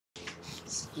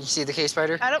You see the cave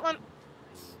spider? I don't want.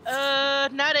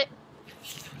 Not it.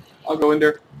 I'll go in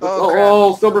there.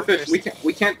 Oh, crap. Silverfish.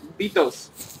 We can't beat those.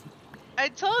 I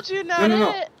told you not No.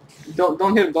 it.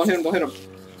 Don't hit him. Don't hit him.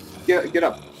 Get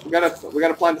up. We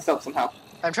gotta plan this out somehow.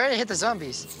 I'm trying to hit the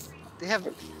zombies. They have.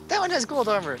 That one has gold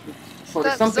armor. So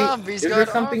That there's something. zombie's Is there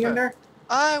got something in armor. there?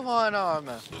 I want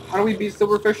armor. How do we beat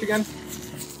silverfish again?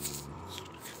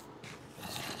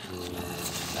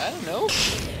 I don't know.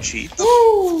 Cheat.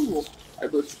 Woo!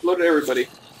 I've exploded everybody.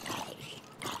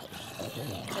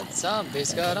 That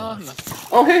zombie's got armor.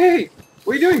 Oh hey!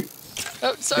 What are you doing?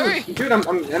 Oh, sorry. Dude,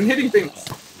 I'm hitting things.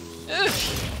 Ugh,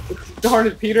 Darn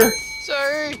it, Peter.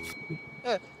 sorry.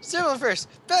 Silverfish.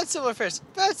 Bad silverfish.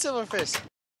 Bad silverfish.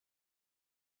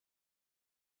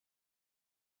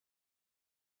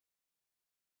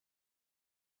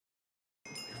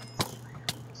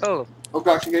 Oh. Oh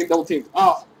gosh, I'm getting double teamed.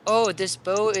 Oh. Oh, this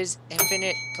bow is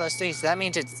infinite +3, so that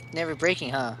means it's never breaking,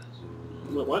 huh?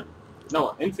 What?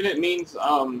 No, infinite means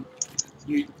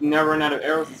you never run out of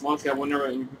arrows as long as you have one arrow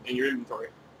in your inventory.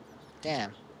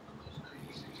 Damn.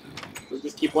 So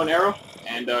just keep one arrow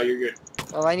and you're good.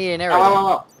 Well, I need an arrow.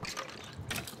 Ow.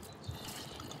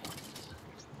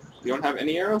 You don't have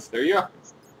any arrows? There you go.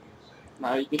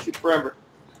 Now you can shoot forever.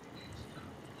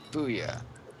 Booyah.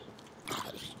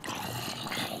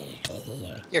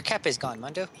 Your cap is gone,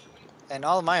 Mando. And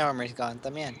all of my armor is gone.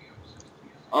 The man.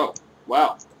 Oh,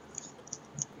 wow.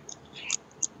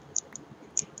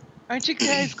 Aren't you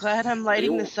guys glad I'm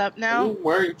lighting this up Are now? you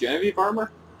wearing Genevieve armor?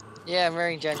 Yeah, I'm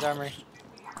wearing Jen's armor.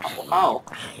 How?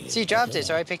 She dropped it,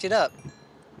 so I picked it up.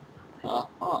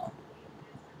 Uh-huh.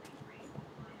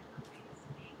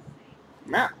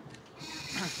 Map.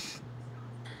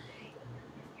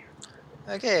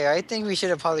 Okay, I think we should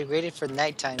have probably waited for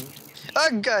nighttime. Oh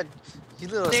god! You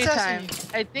little Daytime.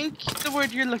 assassin. I think the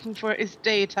word you're looking for is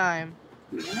daytime.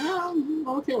 Yeah, I'm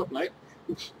okay with night.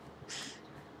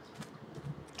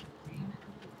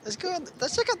 Let's go.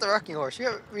 Let's check out the rocking horse.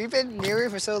 We've been near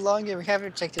it for so long and we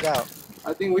haven't checked it out.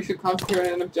 I think we should concentrate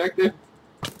on an objective.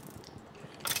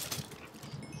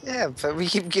 Yeah, but we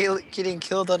keep getting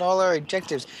killed on all our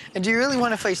objectives. And do you really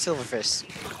want to fight Silverfish?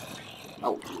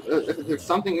 Oh, there's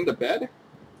something in the bed?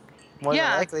 More than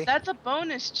Yeah, likely. that's a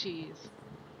bonus cheese.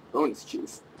 Bonus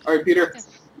cheese. Alright, Peter. Yes.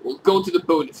 We'll go to the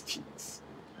bonus cheese.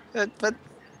 But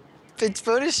it's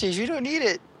bonus cheese. You don't need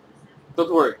it.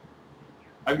 Don't worry.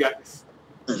 I've got this.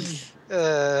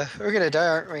 We're gonna die,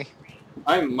 aren't we?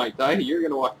 I might die. You're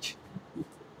gonna watch.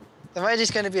 Am I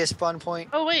just gonna be a spawn point?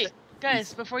 Oh wait,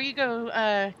 guys, before you go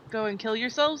and kill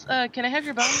yourselves, can I have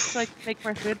your bones so I can make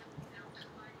more food?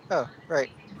 Oh,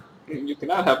 right. You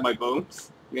cannot have my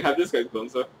bones. You can have this guy's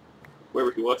bones, though.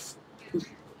 Wherever he was.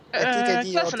 I think I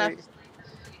need all close enough. three.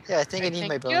 Yeah, I think I need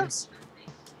my Thank you. bones.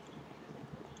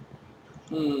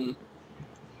 Hmm.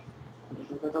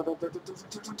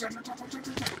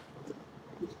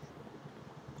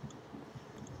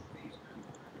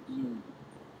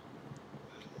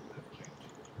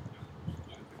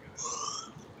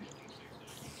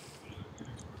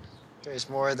 There's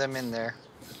more of them in there.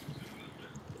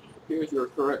 Here's your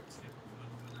correct.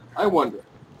 I wonder.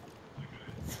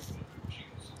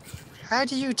 How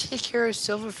do you take care of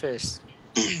Silverfish?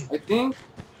 I think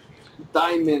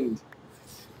diamond.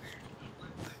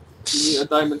 You need a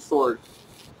diamond sword.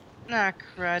 Ah,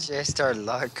 crud. Just our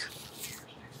luck.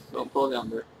 Don't fall down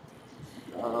there.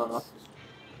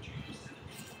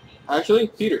 Actually,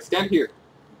 Peter, stand here.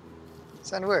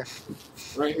 Stand where?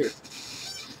 Right here.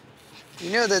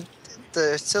 You know that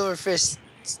the Silverfish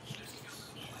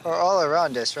are all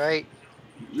around us, right?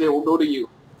 They will go to you.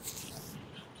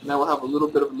 Now we'll have a little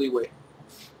bit of leeway.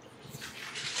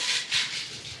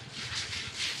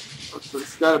 So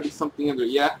there's gotta be something in there,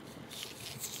 yeah?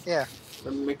 Yeah.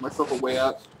 Let me make myself a way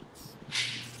out.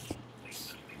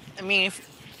 I mean, if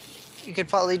you could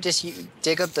probably just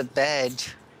dig up the bed.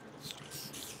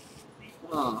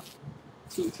 Ah,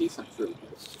 TNT sounds really good.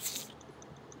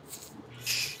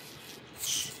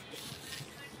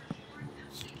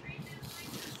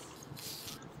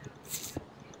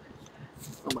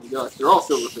 Oh my gosh, they're all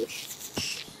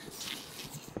silverfish.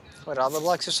 What, all the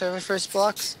blocks are Silverfish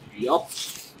blocks? Yup.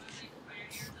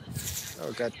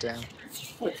 Oh, goddamn.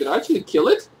 What, did I actually kill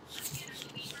it?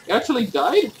 It actually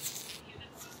died?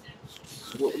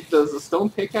 Well, does the stone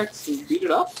pickaxe beat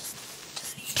it up?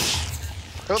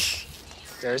 Oh,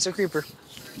 there's a creeper.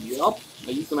 Yup.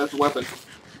 I used them as a weapon.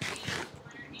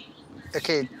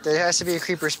 Okay, there has to be a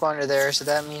creeper spawner there, so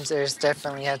that means there's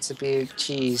definitely has to be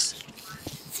cheese.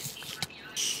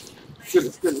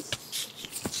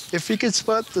 Goodness. If you can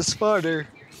spot the spawner,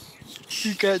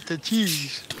 you got the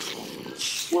cheese.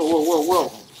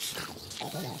 Whoa.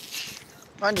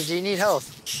 Mando, do you need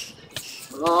health?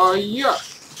 Yeah.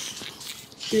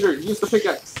 Peter, use the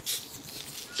pickaxe.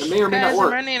 It may or may not Guys, I'm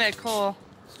work. running at coal.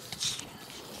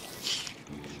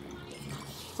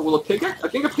 So will a pickaxe? I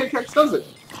think a pickaxe does it.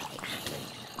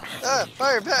 Ah,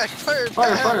 fire back, fire back.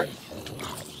 Fire, fire.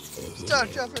 Stop,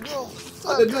 drop, and roll.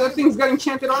 Stop, That thing's got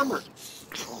enchanted armor.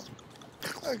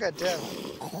 Oh, goddamn.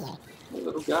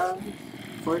 Little guy.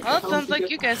 Well, it sounds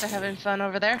like you guys are having fun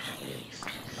over there.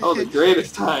 Oh, the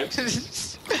greatest time.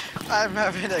 I'm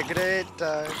having a great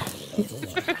time.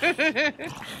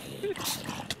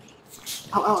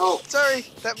 Ow, ow, ow. Sorry,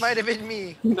 that might have been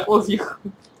me. That was you.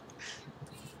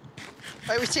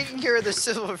 I was taking care of the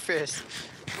silverfish.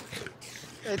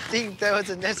 I think that was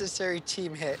a necessary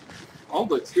team hit. All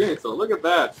the experience though, look at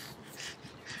that.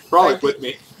 Frolic with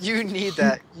me. You need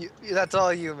that. That's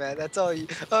all you, man. That's all you.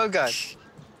 Oh, God.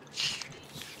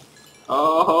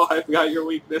 Oh, I forgot your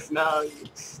weakness now.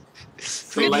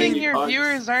 Good thing your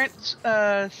viewers aren't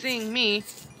seeing me.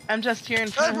 I'm just here in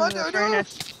front of the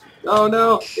furnace. Oh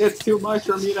no, it's too much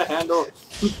for me to handle.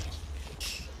 You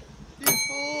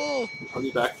fool. I'll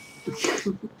be back.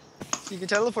 You can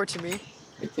teleport to me.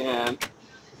 I can.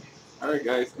 Alright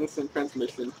guys, instant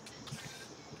transmission.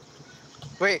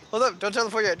 Wait, hold up. Don't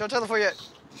teleport yet. Don't teleport yet.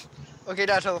 Okay,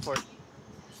 now teleport.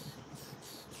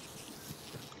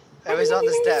 I was on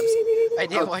the steps. I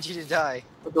didn't want you to die.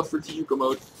 I'll go for Tiyuka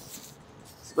mode.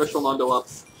 Special Mando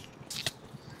ups.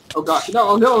 Oh gosh,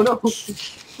 no, no, no!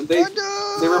 And they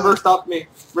reverse off me.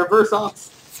 Reverse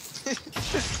ops.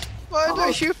 Mando,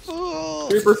 you fool!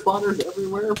 Creeper spawners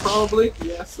everywhere, probably.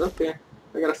 Yes, okay.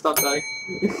 I gotta stop dying.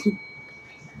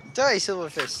 Die,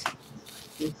 silverfish.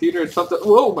 Peter, it's up to.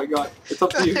 Whoa, my god! It's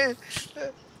up to you.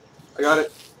 I got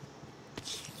it.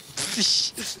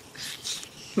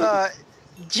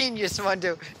 Genius,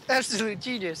 Mando. Absolute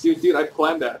genius. Dude, I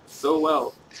planned that so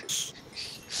well.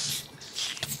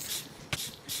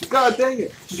 God dang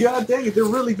it! God dang it! They're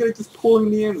really good at just pulling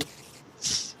me in.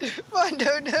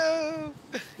 Mando, no!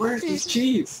 Where's this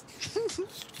cheese?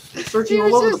 I'm searching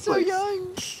all over the place. So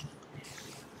young.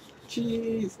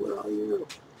 Cheese, where are you?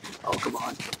 Oh, come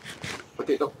on.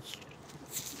 Potato.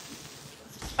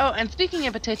 Oh, and speaking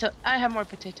of potato, I have more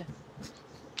potato.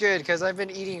 Good, because I've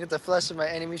been eating the flesh of my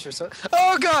enemies for so.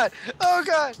 Oh God! Oh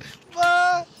God!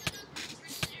 Ah!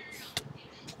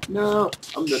 No,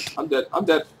 I'm dead. I'm dead. I'm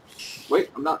dead. Wait,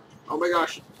 I'm not. Oh my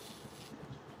gosh.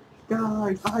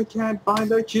 Guys, I can't find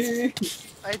the cheese.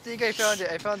 I think I found it.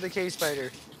 I found the cave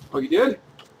spider. Oh, you did?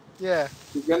 Yeah.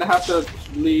 You're gonna have to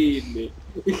lead me.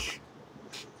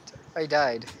 I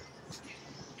died.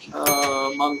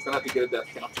 Mom's gonna have to get a death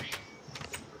count.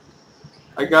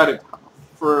 I got it.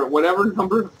 For whatever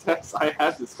number of deaths I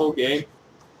had this whole game,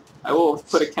 I will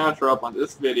put a counter up on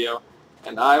this video,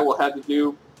 and I will have to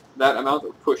do that amount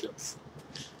of push-ups.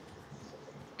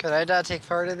 Could I not take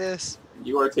part of this?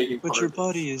 You are taking part. But your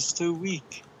body is so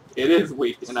weak. It is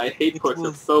weak, and I hate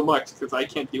push-ups so much because I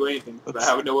can't do anything because I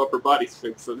have no upper body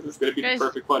strength, so this is going to be the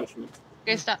perfect punishment.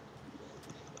 Okay, stop.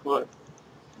 What?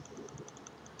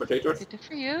 Potatoes? Potato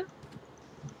for you.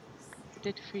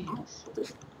 Potato for you.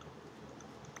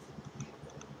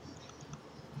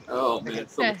 Oh man,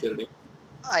 it's so much editing.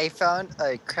 I found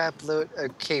a crap load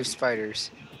of cave spiders,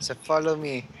 so follow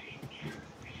me.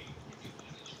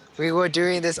 We were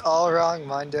doing this all wrong,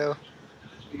 Mando.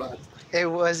 But, It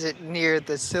wasn't near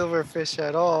the silverfish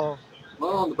at all.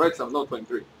 well, on the bright side, I'm not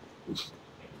 23.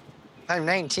 I'm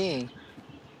 19.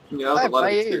 Yeah, that was a lot of my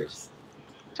age. experience.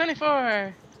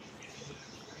 24.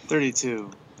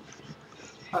 32.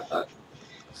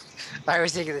 I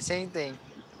was thinking the same thing.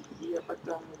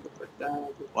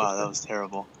 Wow, that was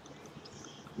terrible.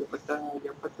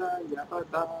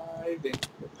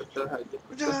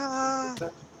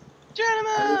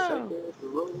 Geronimo!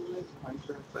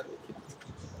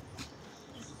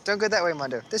 Don't go that way,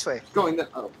 Mando. This way. Going that.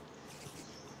 Oh.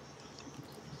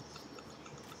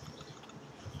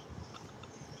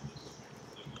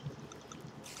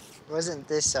 It wasn't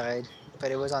this side,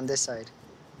 but it was on this side.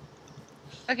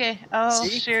 Okay, I'll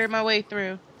See? share my way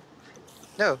through.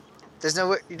 No, there's no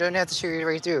way. You don't have to shoot your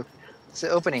way through. It's the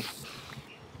opening.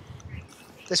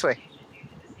 This way.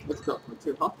 Let's go. Let's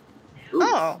see, huh? Ooh,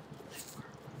 Oh,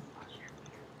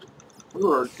 we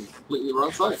were completely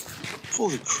wrong side.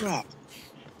 Holy crap.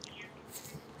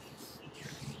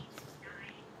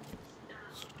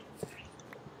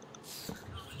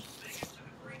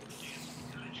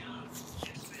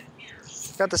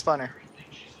 Got the spawner.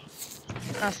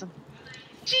 awesome.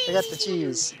 I got the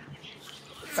cheese.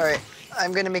 Alright,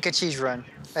 I'm gonna make a cheese run.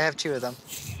 I have 2 of them.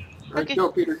 Alright, Okay.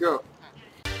 go, Peter, go.